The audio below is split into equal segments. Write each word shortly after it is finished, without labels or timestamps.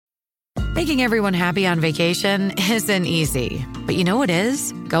Making everyone happy on vacation isn't easy, but you know what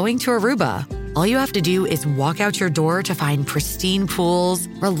is? Going to Aruba. All you have to do is walk out your door to find pristine pools,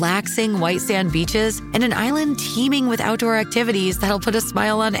 relaxing white sand beaches, and an island teeming with outdoor activities that'll put a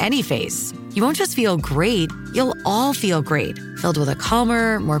smile on any face. You won't just feel great, you'll all feel great, filled with a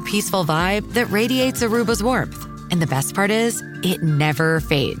calmer, more peaceful vibe that radiates Aruba's warmth. And the best part is, it never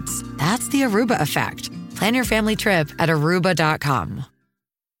fades. That's the Aruba effect. Plan your family trip at Aruba.com.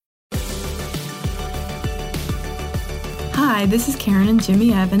 Hi, this is Karen and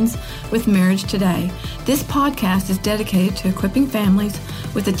Jimmy Evans with Marriage Today. This podcast is dedicated to equipping families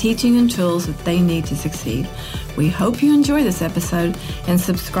with the teaching and tools that they need to succeed. We hope you enjoy this episode and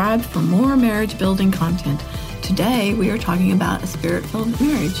subscribe for more marriage-building content. Today, we are talking about a spirit-filled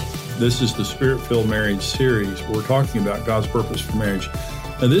marriage. This is the Spirit-Filled Marriage series. We're talking about God's purpose for marriage.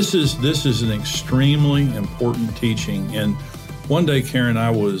 Now, this is an extremely important teaching. And one day, Karen,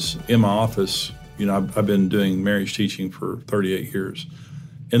 I was in my office. You know, I've been doing marriage teaching for 38 years.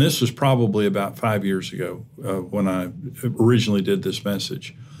 And this was probably about 5 years ago when I originally did this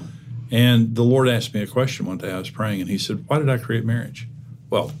message. And the Lord asked me a question one day. I was praying, and he said, why did I create marriage?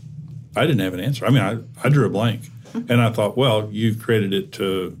 Well, I didn't have an answer. I mean, I drew a blank. And I thought, well, you created it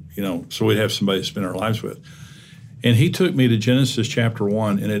to, so we'd have somebody to spend our lives with. And he took me to Genesis chapter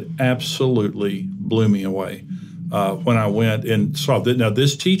 1, and it absolutely blew me away when I went and saw that. Now,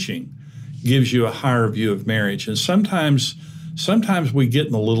 this teaching gives you a higher view of marriage. And sometimes we get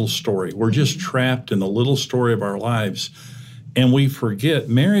in the little story. We're just trapped in the little story of our lives. And we forget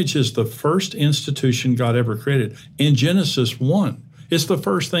marriage is the first institution God ever created. In Genesis 1, it's the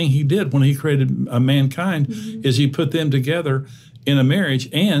first thing he did when he created mankind, is he put them together in a marriage,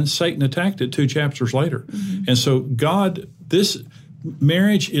 and Satan attacked it 2 chapters later. And so this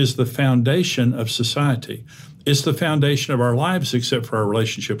marriage is the foundation of society. It's the foundation of our lives, except for our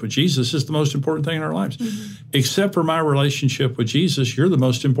relationship with Jesus. It's the most important thing in our lives. Except for my relationship with Jesus, you're the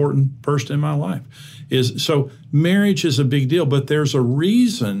most important person in my life. So marriage is a big deal, but there's a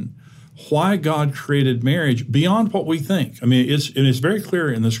reason why God created marriage beyond what we think. I mean, it's very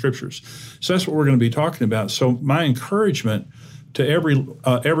clear in the Scriptures. So that's what we're going to be talking about. So my encouragement to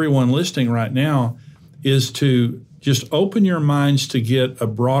everyone listening right now is to just open your minds to get a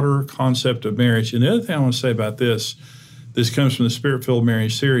broader concept of marriage. And the other thing I want to say about this comes from the Spirit-Filled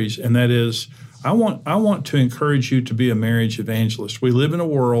Marriage series, and that is I want to encourage you to be a marriage evangelist. We live in a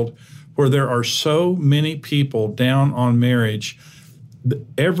world where there are so many people down on marriage.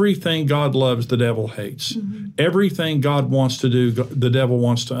 Everything God loves, the devil hates. Everything God wants to do, the devil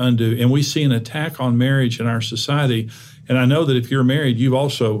wants to undo. And we see an attack on marriage in our society. And I know that if you're married, you've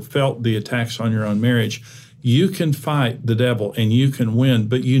also felt the attacks on your own marriage. You can fight the devil and you can win,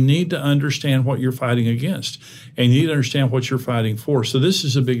 but you need to understand what you're fighting against, and you need to understand what you're fighting for. So this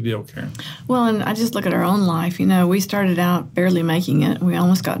is a big deal, Karen. Well, and I just look at our own life. We started out barely making it. We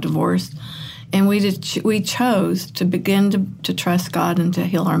almost got divorced. And we chose to begin to trust God and to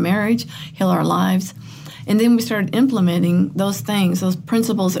heal our marriage, heal our lives. And then we started implementing those things, those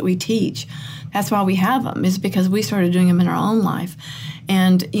principles that we teach. That's why we have them, is because we started doing them in our own life.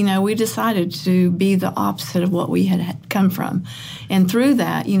 And, we decided to be the opposite of what we had come from. And through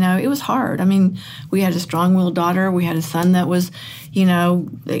that, it was hard. I mean, we had a strong-willed daughter. We had a son that was,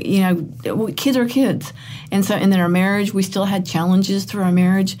 kids are kids. And so, and then our marriage, we still had challenges through our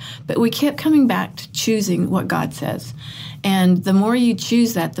marriage, but we kept coming back to choosing what God says. And the more you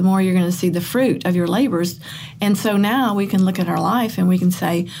choose that, the more you're going to see the fruit of your labors. And so now we can look at our life and we can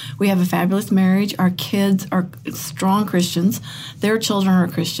say, we have a fabulous marriage. Our kids are strong Christians. Their children are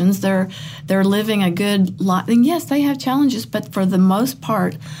Christians. They're living a good life. And yes, they have challenges, but for the most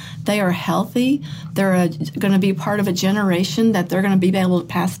part, they are healthy. They're going to be part of a generation that they're going to be able to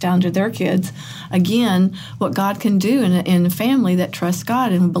pass down to their kids. Again, what God can do in a family that trusts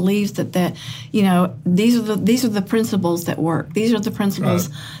God and believes that these are the principles that work. These are the principles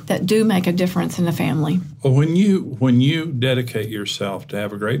that do make a difference in a family. Well, when you dedicate yourself to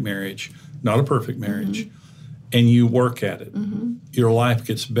have a great marriage, not a perfect marriage, and you work at it, your life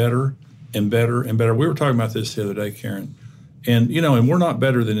gets better and better and better. We were talking about this the other day, Karen. And, and we're not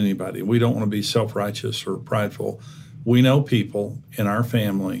better than anybody. We don't want to be self-righteous or prideful. We know people in our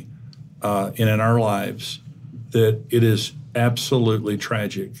family and in our lives that it is absolutely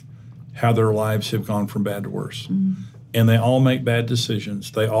tragic how their lives have gone from bad to worse. And they all make bad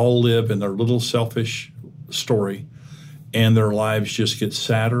decisions. They all live in their little selfish story, and their lives just get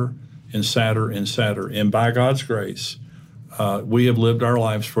sadder and sadder and sadder. And by God's grace, we have lived our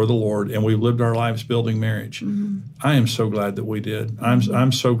lives for the Lord, and we've lived our lives building marriage. I am so glad that we did.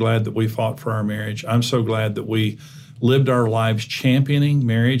 I'm so glad that we fought for our marriage. I'm so glad that we lived our lives championing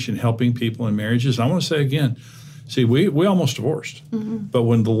marriage and helping people in marriages. And I want to say again, see, we almost divorced. But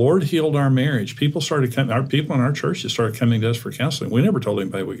when the Lord healed our marriage, people in our churches started coming to us for counseling. We never told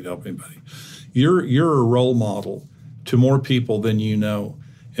anybody we could help anybody. You're a role model to more people than you know.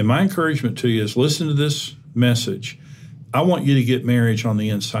 And my encouragement to you is listen to this message. I want you to get marriage on the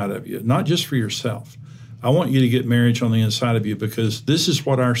inside of you, not just for yourself. I want you to get marriage on the inside of you because this is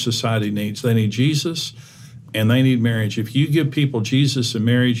what our society needs. They need Jesus and they need marriage. If you give people Jesus and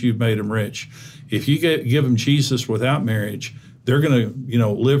marriage, you've made them rich. If you give them Jesus without marriage, they're going to,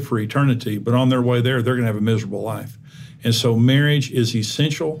 live for eternity. But on their way there, they're going to have a miserable life. And so marriage is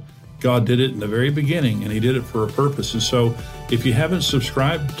essential. God did it in the very beginning, and he did it for a purpose. And so if you haven't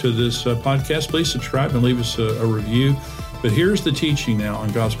subscribed to this podcast, please subscribe and leave us a review. But here's the teaching now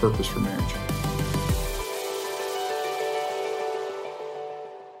on God's purpose for marriage.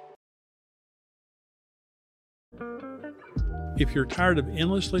 If you're tired of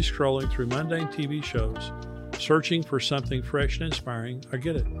endlessly scrolling through mundane TV shows, searching for something fresh and inspiring, I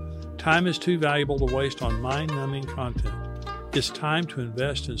get it. Time is too valuable to waste on mind-numbing content. It's time to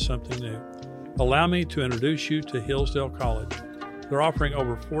invest in something new. Allow me to introduce you to Hillsdale College. They're offering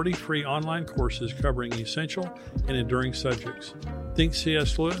over 40 free online courses covering essential and enduring subjects. Think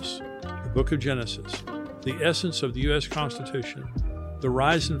C.S. Lewis, the Book of Genesis, the essence of the U.S. Constitution, the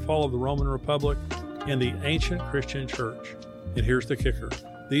rise and fall of the Roman Republic, and the ancient Christian church. And here's the kicker.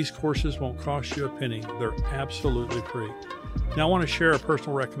 These courses won't cost you a penny. They're absolutely free. Now I want to share a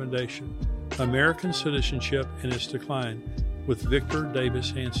personal recommendation, American Citizenship and Its Decline with Victor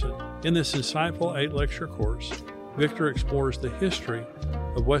Davis Hanson. In this insightful 8-lecture course, Victor explores the history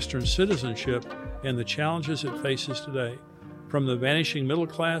of Western citizenship and the challenges it faces today, from the vanishing middle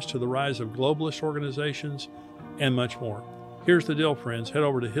class to the rise of globalist organizations and much more. Here's the deal, friends. Head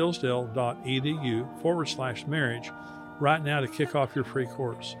over to hillsdale.edu/marriage right now to kick off your free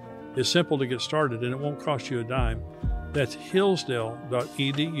course. It's simple to get started and it won't cost you a dime. That's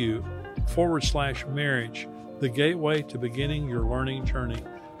hillsdale.edu/marriage, the gateway to beginning your learning journey.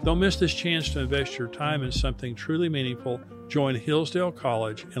 Don't miss this chance to invest your time in something truly meaningful. Join Hillsdale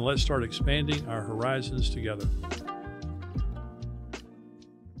College and let's start expanding our horizons together.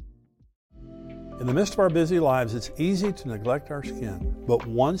 In the midst of our busy lives, it's easy to neglect our skin. But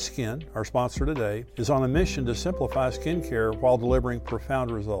OneSkin, our sponsor today, is on a mission to simplify skincare while delivering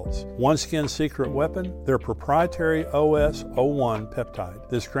profound results. OneSkin's secret weapon, their proprietary OS-01 peptide.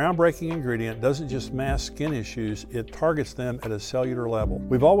 This groundbreaking ingredient doesn't just mask skin issues, it targets them at a cellular level.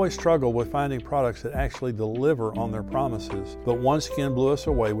 We've always struggled with finding products that actually deliver on their promises, but OneSkin blew us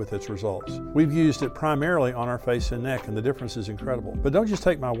away with its results. We've used it primarily on our face and neck, and the difference is incredible. But don't just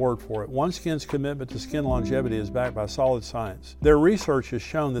take my word for it. OneSkin's commitment to skin longevity is backed by solid science. Their research has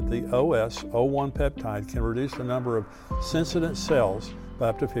shown that the OS-01 peptide can reduce the number of senescent cells by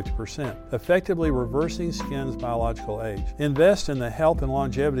up to 50%, effectively reversing skin's biological age. Invest in the health and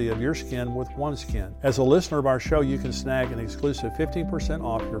longevity of your skin with OneSkin. As a listener of our show, you can snag an exclusive 15%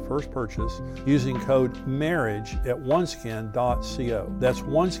 off your first purchase using code MARRIAGE at oneskin.co. That's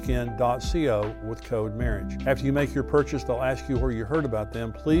oneskin.co with code MARRIAGE. After you make your purchase, they'll ask you where you heard about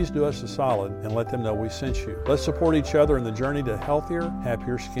them. Please do us a solid and let them know we sent you. Let's support each other in the journey to healthier,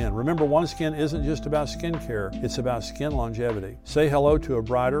 happier skin. Remember, OneSkin isn't just about skincare, it's about skin longevity. Say hello to a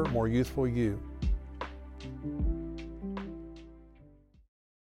brighter, more youthful you.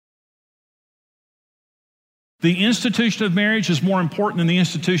 The institution of marriage is more important than the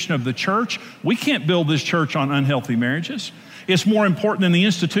institution of the church. We can't build this church on unhealthy marriages. It's more important than the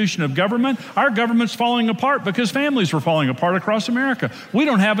institution of government. Our government's falling apart because families are falling apart across America. We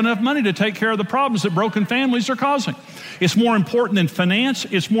don't have enough money to take care of the problems that broken families are causing. It's more important than finance.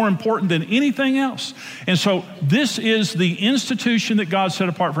 It's more important than anything else. And so this is the institution that God set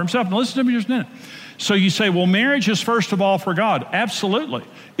apart for himself. Now listen to me just a minute. So you say, well, marriage is first of all for God. Absolutely.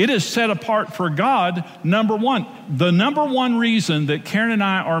 It is set apart for God, number one. The number one reason that Karen and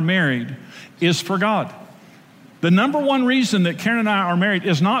I are married is for God. The number one reason that Karen and I are married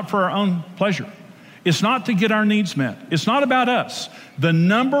is not for our own pleasure. It's not to get our needs met. It's not about us. The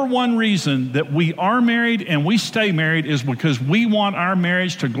number one reason that we are married and we stay married is because we want our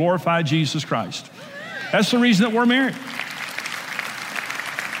marriage to glorify Jesus Christ. That's the reason that we're married.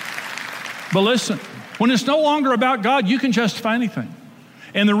 But listen, when it's no longer about God, you can justify anything.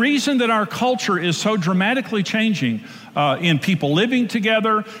 And the reason that our culture is so dramatically changing in people living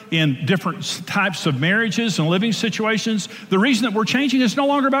together, in different types of marriages and living situations, the reason that we're changing is no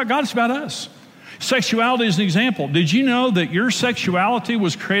longer about God, it's about us. Sexuality is an example. Did you know that your sexuality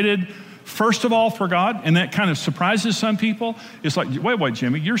was created first of all for God? And that kind of surprises some people. It's like, wait,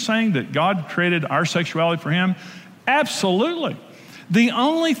 Jimmy, you're saying that God created our sexuality for him? Absolutely. The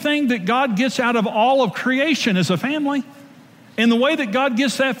only thing that God gets out of all of creation is a family. And the way that God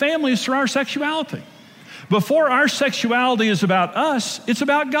gets that family is through our sexuality. Before our sexuality is about us, it's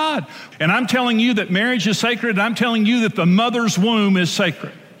about God. And I'm telling you that marriage is sacred, and I'm telling you that the mother's womb is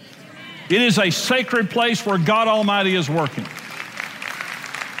sacred. It is a sacred place where God Almighty is working.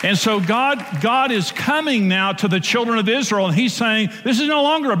 And so God is coming now to the children of Israel, and he's saying, this is no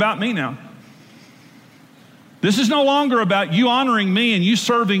longer about me now. This is no longer about you honoring me and you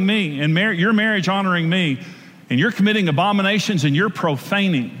serving me and your marriage honoring me, and you're committing abominations and you're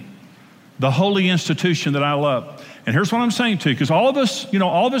profaning the holy institution that I love. And here's what I'm saying to you, because all of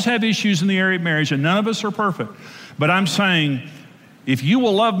us have issues in the area of marriage, and none of us are perfect. But I'm saying, if you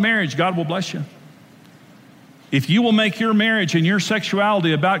will love marriage, God will bless you. If you will make your marriage and your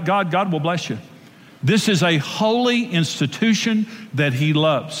sexuality about God, God will bless you. This is a holy institution that he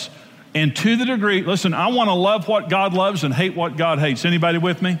loves. And to the degree, listen, I want to love what God loves and hate what God hates. Anybody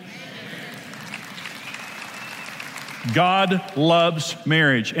with me? God loves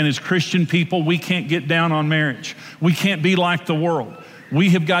marriage. And as Christian people, we can't get down on marriage. We can't be like the world.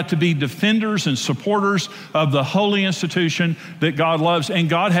 We have got to be defenders and supporters of the holy institution that God loves. And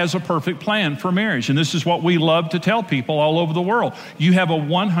God has a perfect plan for marriage. And this is what we love to tell people all over the world. You have a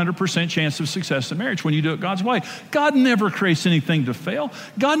 100% chance of success in marriage when you do it God's way. God never creates anything to fail.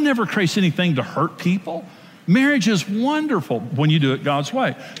 God never creates anything to hurt people. Marriage is wonderful when you do it God's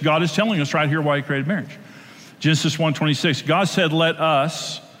way. God is telling us right here why he created marriage. Genesis 1:26, God said, let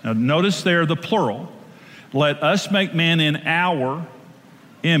us, now notice there the plural, let us make man in our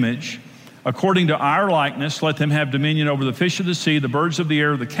image, according to our likeness, let them have dominion over the fish of the sea, the birds of the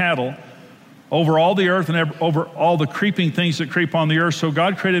air, the cattle, over all the earth and over all the creeping things that creep on the earth. So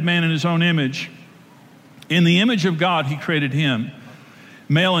God created man in his own image. In the image of God, he created him.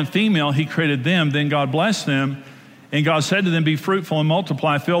 Male and female, he created them. Then God blessed them. And God said to them, be fruitful and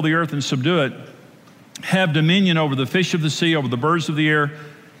multiply, fill the earth and subdue it. Have dominion over the fish of the sea, over the birds of the air,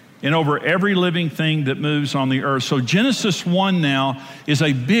 and over every living thing that moves on the earth. So Genesis 1 now is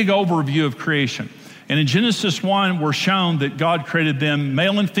a big overview of creation. And in Genesis 1, we're shown that God created them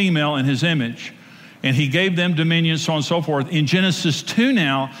male and female in his image, and he gave them dominion, so on and so forth. In Genesis 2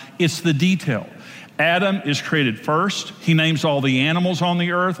 now, it's the detail. Adam is created first. He names all the animals on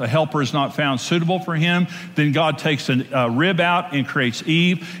the earth. A helper is not found suitable for him. Then God takes a rib out and creates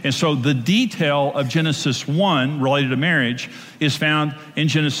Eve. And so the detail of Genesis 1 related to marriage is found in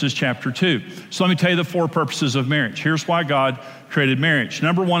Genesis chapter 2. So let me tell you the four purposes of marriage. Here's why God created marriage.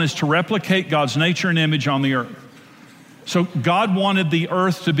 Number one is to replicate God's nature and image on the earth. So God wanted the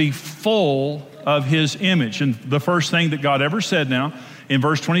earth to be full of his image. And the first thing that God ever said now, in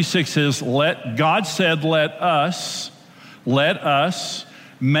verse 26 is, God said, let us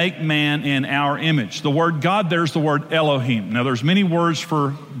make man in our image. The word God, there's the word Elohim. Now there's many words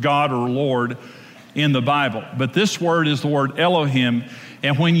for God or Lord in the Bible, but this word is the word Elohim.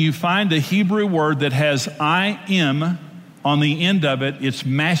 And when you find a Hebrew word that has I am on the end of it, it's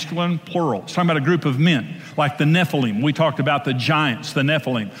masculine plural. It's talking about a group of men, like the Nephilim. We talked about the giants, the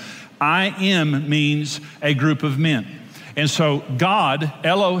Nephilim. I am means a group of men. And so God,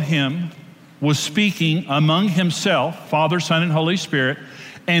 Elohim, was speaking among himself, Father, Son, and Holy Spirit,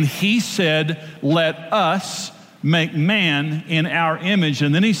 and he said, let us make man in our image.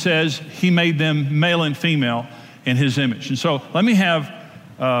 And then he says he made them male and female in his image. And so let me have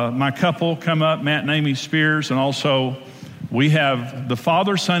my couple come up, Matt and Amy Spears, and also we have the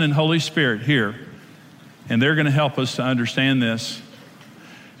Father, Son, and Holy Spirit here, and they're going to help us to understand this.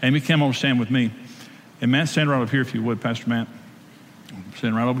 Amy, come over, stand with me. And Matt, stand right over here if you would, Pastor Matt.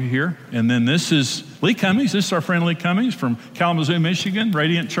 Stand right over here. And then this is Lee Cummings. This is our friend Lee Cummings from Kalamazoo, Michigan,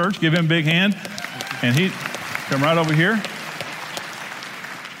 Radiant Church. Give him a big hand. And he, come right over here.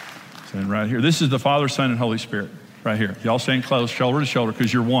 Stand right here. This is the Father, Son, and Holy Spirit right here. Y'all stand close, shoulder to shoulder,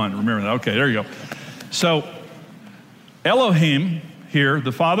 because you're one. Remember that. Okay, there you go. So Elohim here,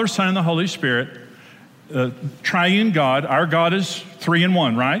 the Father, Son, and the Holy Spirit, triune God. Our God is 3 in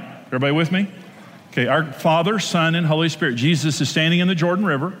 1, right? Everybody with me? Okay, our Father, Son, and Holy Spirit. Jesus is standing in the Jordan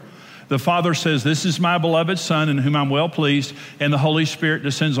River. The Father says, this is my beloved Son in whom I'm well pleased, and the Holy Spirit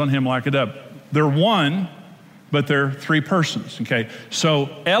descends on him like a dove. They're one, but they're 3 persons, okay? So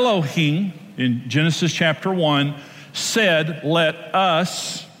Elohim, in Genesis chapter 1, said, let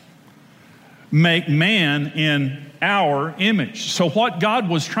us make man in our image. So what God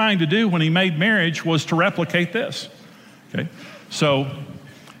was trying to do when he made marriage was to replicate this, okay? So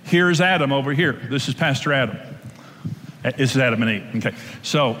here's Adam over here. This is Pastor Adam. This is Adam and Eve. Okay.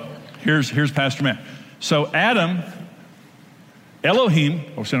 So here's Pastor Matt. So Adam, Elohim,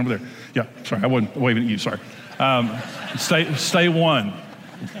 stand over there. Yeah, sorry, I wasn't waving at you, sorry. Stay one.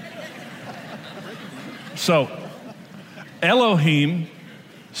 So Elohim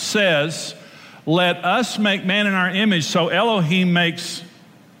says, let us make man in our image. So Elohim makes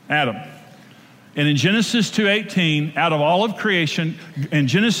Adam. And in Genesis 2:18, out of all of creation, in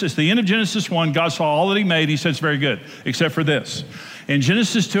Genesis, the end of Genesis 1, God saw all that he made. He said it's very good, except for this. In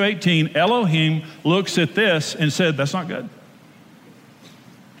Genesis 2:18, Elohim looks at this and said, that's not good.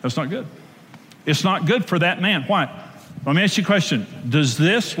 That's not good. It's not good for that man. Why? Let me ask you a question. Does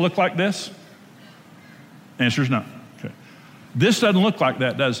this look like this? The answer is no. Okay. This doesn't look like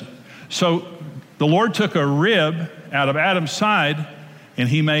that, does it? So the Lord took a rib out of Adam's side and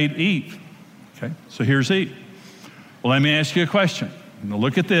he made Eve. Okay, so here's Eve. Well, let me ask you a question. Now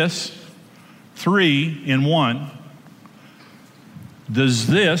look at this. 3 in 1. Does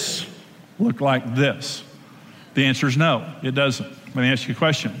this look like this? The answer is no, it doesn't. Let me ask you a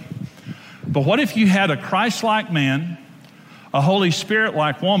question. But what if you had a Christ-like man, a Holy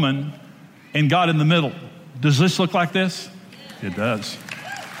Spirit-like woman, and God in the middle? Does this look like this? It does.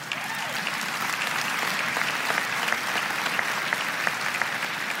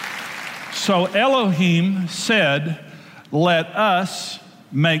 So Elohim said, let us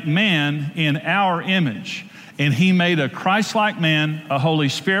make man in our image. And he made a Christ-like man, a Holy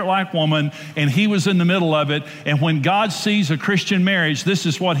Spirit-like woman, and he was in the middle of it. And when God sees a Christian marriage, this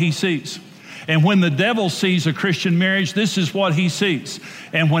is what he sees. And when the devil sees a Christian marriage, this is what he sees.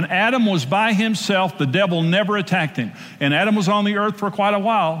 And when Adam was by himself, the devil never attacked him. And Adam was on the earth for quite a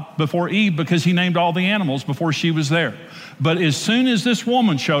while before Eve, because he named all the animals before she was there. But as soon as this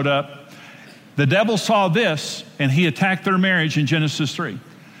woman showed up, the devil saw this, and he attacked their marriage in Genesis 3.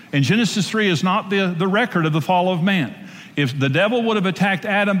 And Genesis 3 is not the record of the fall of man. If the devil would have attacked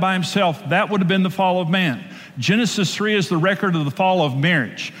Adam by himself, that would have been the fall of man. Genesis 3 is the record of the fall of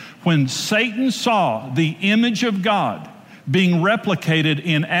marriage. When Satan saw the image of God being replicated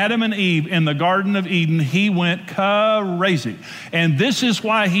in Adam and Eve in the Garden of Eden, he went crazy. And this is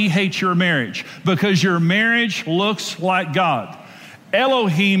why he hates your marriage, because your marriage looks like God.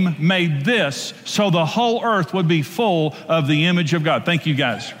 Elohim made this so the whole earth would be full of the image of God. Thank you,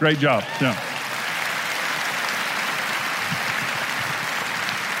 guys. Great job. Yeah.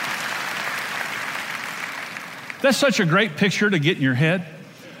 That's such a great picture to get in your head,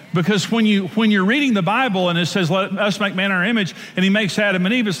 because when you're reading the Bible and it says, let us make man in our image, and he makes Adam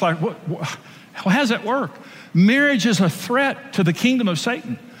and Eve, it's like, how does that work? Marriage is a threat to the kingdom of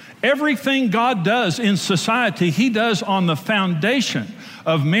Satan. Everything God does in society, he does on the foundation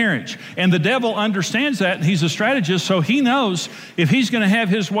of marriage. And the devil understands that, and he's a strategist, so he knows if he's going to have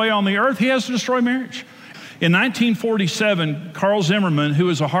his way on the earth, he has to destroy marriage. In 1947, Carl Zimmerman, who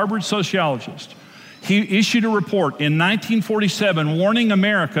is a Harvard sociologist, he issued a report in 1947 warning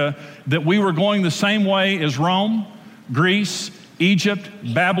America that we were going the same way as Rome, Greece, Egypt,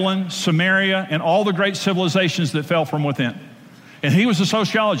 Babylon, Samaria, and all the great civilizations that fell from within. And he was a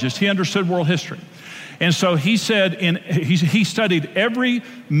sociologist. He understood world history. And so he said, he studied every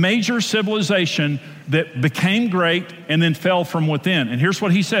major civilization that became great and then fell from within. And here's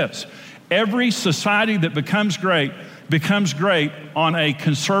what he says. Every society that becomes great on a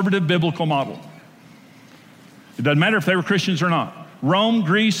conservative biblical model. It doesn't matter if they were Christians or not. Rome,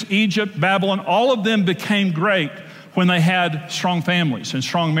 Greece, Egypt, Babylon, all of them became great when they had strong families and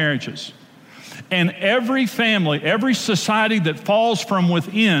strong marriages. And every family, every society that falls from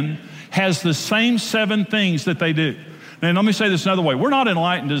within has the same 7 things that they do. And let me say this another way. We're not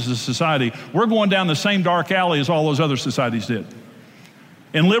enlightened as a society. We're going down the same dark alley as all those other societies did.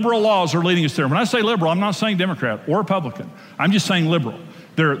 And liberal laws are leading us there. When I say liberal, I'm not saying Democrat or Republican. I'm just saying liberal.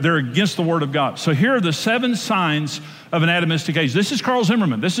 They're against the Word of God. So here are the 7 signs of an atomistic age. This is Carl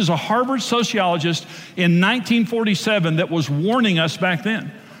Zimmerman. This is a Harvard sociologist in 1947 that was warning us back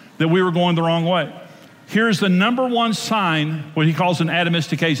then that we were going the wrong way. Here's the number 1 sign, what he calls an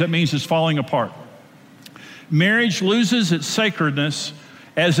atomistic age. That means it's falling apart. Marriage loses its sacredness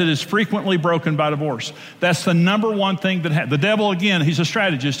as it is frequently broken by divorce. That's the number 1 thing that the devil, again, he's a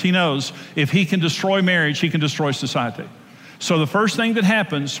strategist. He knows if he can destroy marriage, he can destroy society. So the first thing that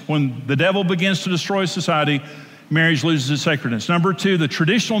happens when the devil begins to destroy society, marriage loses its sacredness. Number 2, the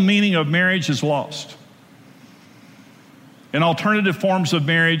traditional meaning of marriage is lost. And alternative forms of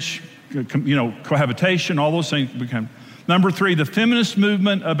marriage, cohabitation, all those things become. Number 3, the feminist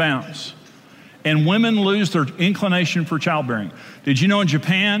movement abounds, and women lose their inclination for childbearing. Did you know in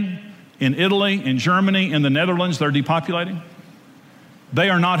Japan, in Italy, in Germany, in the Netherlands, they're depopulating? They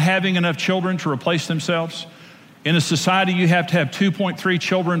are not having enough children to replace themselves. In a society, you have to have 2.3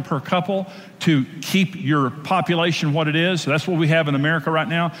 children per couple to keep your population what it is. That's what we have in America right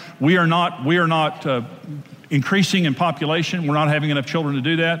now. We are not increasing in population. We're not having enough children to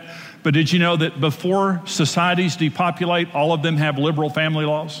do that. But did you know that before societies depopulate, all of them have liberal family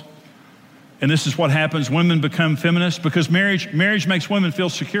laws? And this is what happens. Women become feminists because marriage makes women feel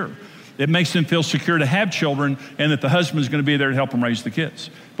secure. It makes them feel secure to have children and that the husband is going to be there to help them raise the kids.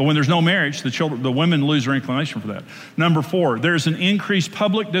 But when there's no marriage, the women lose their inclination for that. Number 4, there's an increased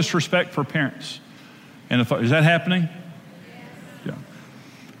public disrespect for parents. And is that happening? Yeah.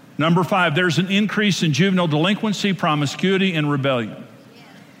 Number 5, there's an increase in juvenile delinquency, promiscuity, and rebellion.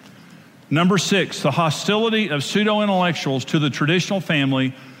 Number 6, the hostility of pseudo-intellectuals to the traditional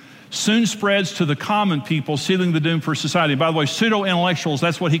family soon spreads to the common people, sealing the doom for society. By the way, pseudo-intellectuals,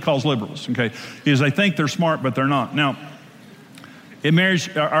 that's what he calls liberals, okay? Is they think they're smart, but they're not. Now, at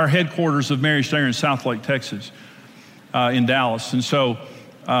Marriage, our headquarters of Marriage there in Southlake, Texas, in Dallas. And so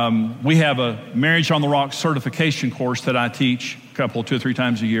we have a Marriage on the Rocks certification course that I teach 2 or 3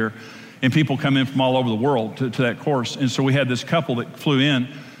 times a year. And people come in from all over the world to that course. And so we had this couple that flew in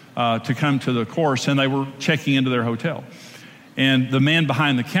to come to the course, and they were checking into their hotel. And the man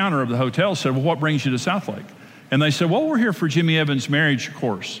behind the counter of the hotel said, well, what brings you to Southlake? And they said, well, we're here for Jimmy Evans' marriage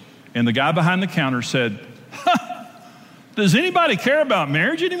course. And the guy behind the counter said, does anybody care about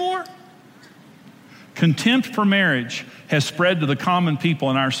marriage anymore? Contempt for marriage has spread to the common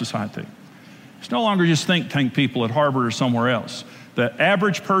people in our society. It's no longer just think tank people at Harvard or somewhere else. The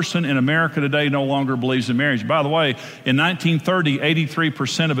average person in America today no longer believes in marriage. By the way, in 1930,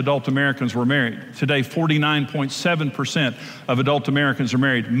 83% of adult Americans were married. Today, 49.7% of adult Americans are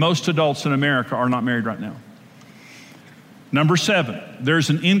married. Most adults in America are not married right now. Number 7, there's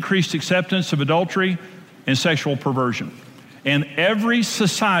an increased acceptance of adultery and sexual perversion. And every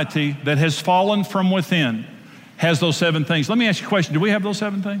society that has fallen from within has those 7 things. Let me ask you a question. Do we have those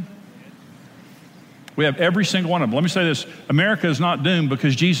 7 things? We have every single one of them. Let me say this. America is not doomed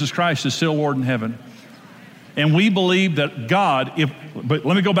because Jesus Christ is still Lord in heaven. And we believe that God, but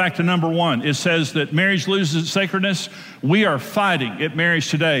let me go back to number 1. It says that marriage loses its sacredness. We are fighting at Marriage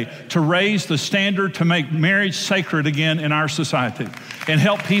Today to raise the standard to make marriage sacred again in our society and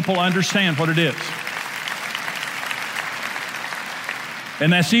help people understand what it is.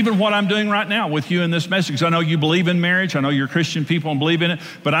 And that's even what I'm doing right now with you in this message. I know you believe in marriage. I know you're Christian people and believe in it.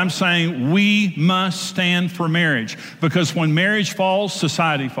 But I'm saying we must stand for marriage because when marriage falls,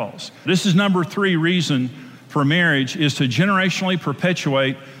 society falls. This is number 3 reason for marriage is to generationally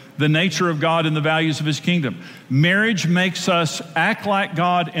perpetuate the nature of God and the values of his kingdom. Marriage makes us act like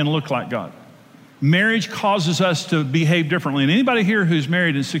God and look like God. Marriage causes us to behave differently. And anybody here who's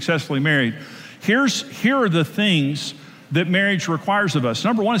married and successfully married, here are the things that marriage requires of us.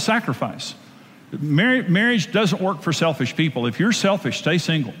 Number 1 is sacrifice. Marriage doesn't work for selfish people. If you're selfish, stay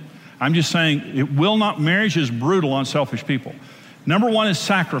single. I'm just saying it will not. Marriage is brutal on selfish people. Number 1 is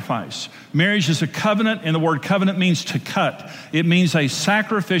sacrifice. Marriage is a covenant, and the word covenant means to cut. It means a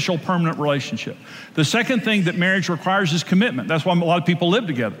sacrificial, permanent relationship. The second thing that marriage requires is commitment. That's why a lot of people live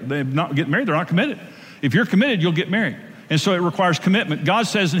together. They not get married, they're not committed. If you're committed, you'll get married. And so it requires commitment. God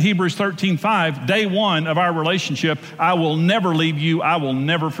says in Hebrews 13:5, day 1 of our relationship, I will never leave you. I will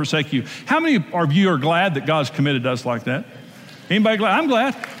never forsake you. How many of you are glad that God's committed to us like that? Anybody glad? I'm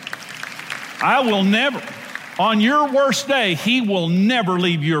glad. I will never. On your worst day, he will never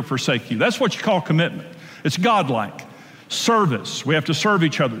leave you or forsake you. That's what you call commitment. It's godlike. Service. We have to serve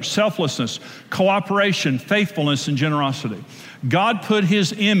each other. Selflessness, cooperation, faithfulness, and generosity. God put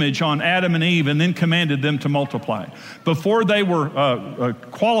his image on Adam and Eve and then commanded them to multiply. Before they were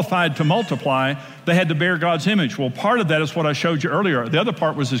qualified to multiply, they had to bear God's image. Well, part of that is what I showed you earlier. The other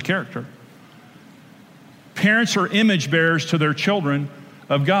part was his character. Parents are image bearers to their children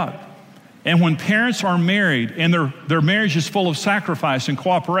of God. And when parents are married and their marriage is full of sacrifice and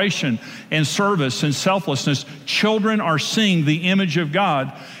cooperation and service and selflessness, children are seeing the image of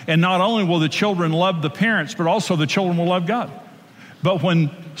God. And not only will the children love the parents, but also the children will love God. But when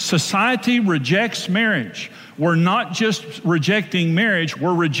society rejects marriage, we're not just rejecting marriage,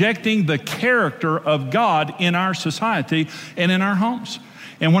 we're rejecting the character of God in our society and in our homes.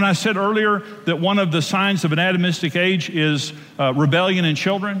 And when I said earlier that one of the signs of an atomistic age is rebellion in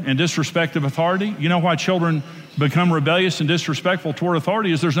children and disrespect of authority, you know why children become rebellious and disrespectful toward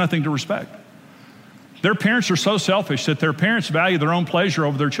authority is there's nothing to respect. Their parents are so selfish that their parents value their own pleasure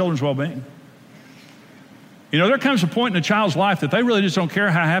over their children's well-being. You know, there comes a point in a child's life that they really just don't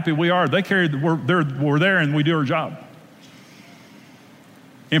care how happy we are. They care that we're there and we do our job.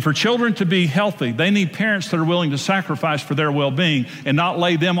 And for children to be healthy, they need parents that are willing to sacrifice for their well-being and not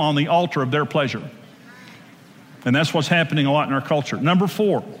lay them on the altar of their pleasure. And that's what's happening a lot in our culture. Number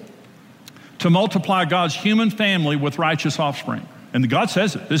 4, to multiply God's human family with righteous offspring. And God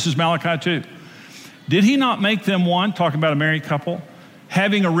says it. This is Malachi 2. Did he not make them one? Talking about a married couple.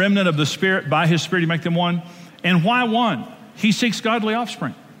 Having a remnant of the Spirit, by his Spirit, he make them one. And why one? He seeks godly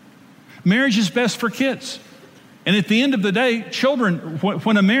offspring. Marriage is best for kids. And at the end of the day, children,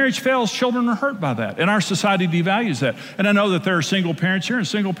 when a marriage fails, children are hurt by that. And our society devalues that. And I know that there are single parents here, and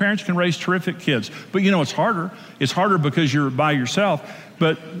single parents can raise terrific kids. But you know, it's harder. It's harder because you're by yourself.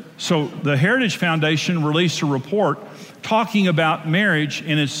 But so the Heritage Foundation released a report talking about marriage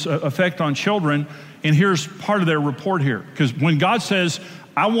and its effect on children. And here's part of their report here. Because when God says,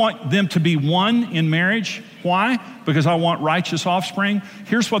 I want them to be one in marriage, why? Because I want righteous offspring.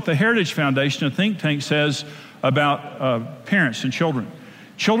 Here's what the Heritage Foundation, a think tank, says about parents and children.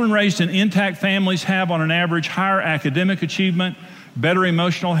 Children raised in intact families have, on an average, higher academic achievement, better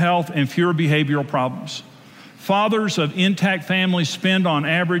emotional health, and fewer behavioral problems. Fathers of intact families spend, on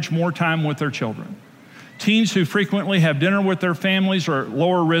average, more time with their children. Teens who frequently have dinner with their families are at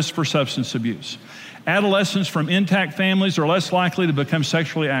lower risk for substance abuse. Adolescents from intact families are less likely to become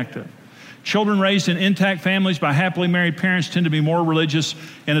sexually active. Children raised in intact families by happily married parents tend to be more religious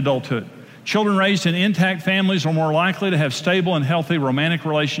in adulthood. Children raised in intact families are more likely to have stable and healthy romantic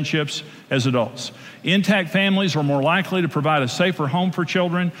relationships as adults. Intact families are more likely to provide a safer home for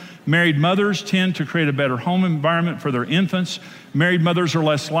children. Married mothers tend to create a better home environment for their infants. Married mothers are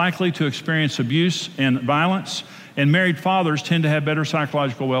less likely to experience abuse and violence. And married fathers tend to have better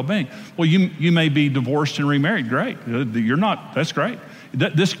psychological well-being. Well, you may be divorced and remarried. Great. You're not. That's great.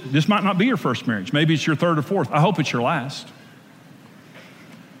 This might not be your first marriage. Maybe it's your third or fourth. I hope it's your last.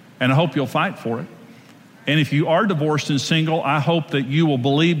 And I hope you'll fight for it. And if you are divorced and single, I hope that you will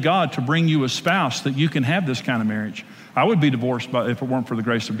believe God to bring you a spouse that you can have this kind of marriage. I would be divorced if it weren't for the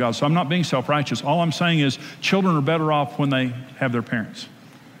grace of God. So I'm not being self-righteous. All I'm saying is children are better off when they have their parents.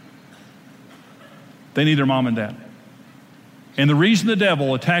 They need their mom and dad. And the reason the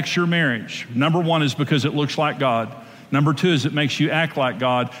devil attacks your marriage, number one, is because it looks like God. Number two is it makes you act like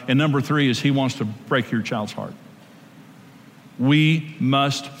God. And number three is he wants to break your child's heart. We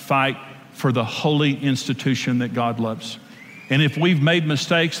must fight for the holy institution that God loves. And if we've made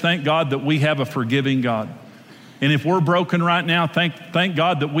mistakes, thank God that we have a forgiving God. And if we're broken right now, thank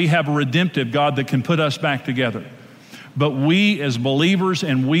God that we have a redemptive God that can put us back together. But we as believers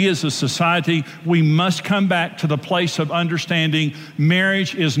and we as a society, we must come back to the place of understanding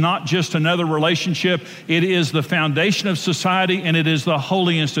marriage is not just another relationship. It is the foundation of society, and it is the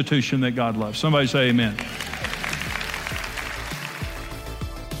holy institution that God loves. Somebody say amen.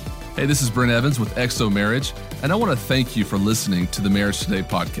 Hey, this is Brent Evans with XO Marriage, and I want to thank you for listening to the Marriage Today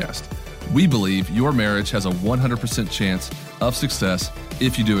podcast. We believe your marriage has a 100% chance of success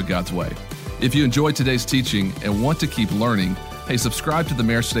if you do it God's way. If you enjoyed today's teaching and want to keep learning, hey, subscribe to the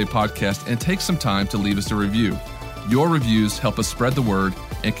Marriage Today podcast and take some time to leave us a review. Your reviews help us spread the word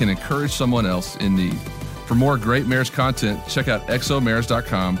and can encourage someone else in need. For more great marriage content, check out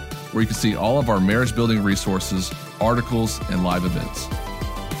xomarriage.com, where you can see all of our marriage building resources, articles, and live events.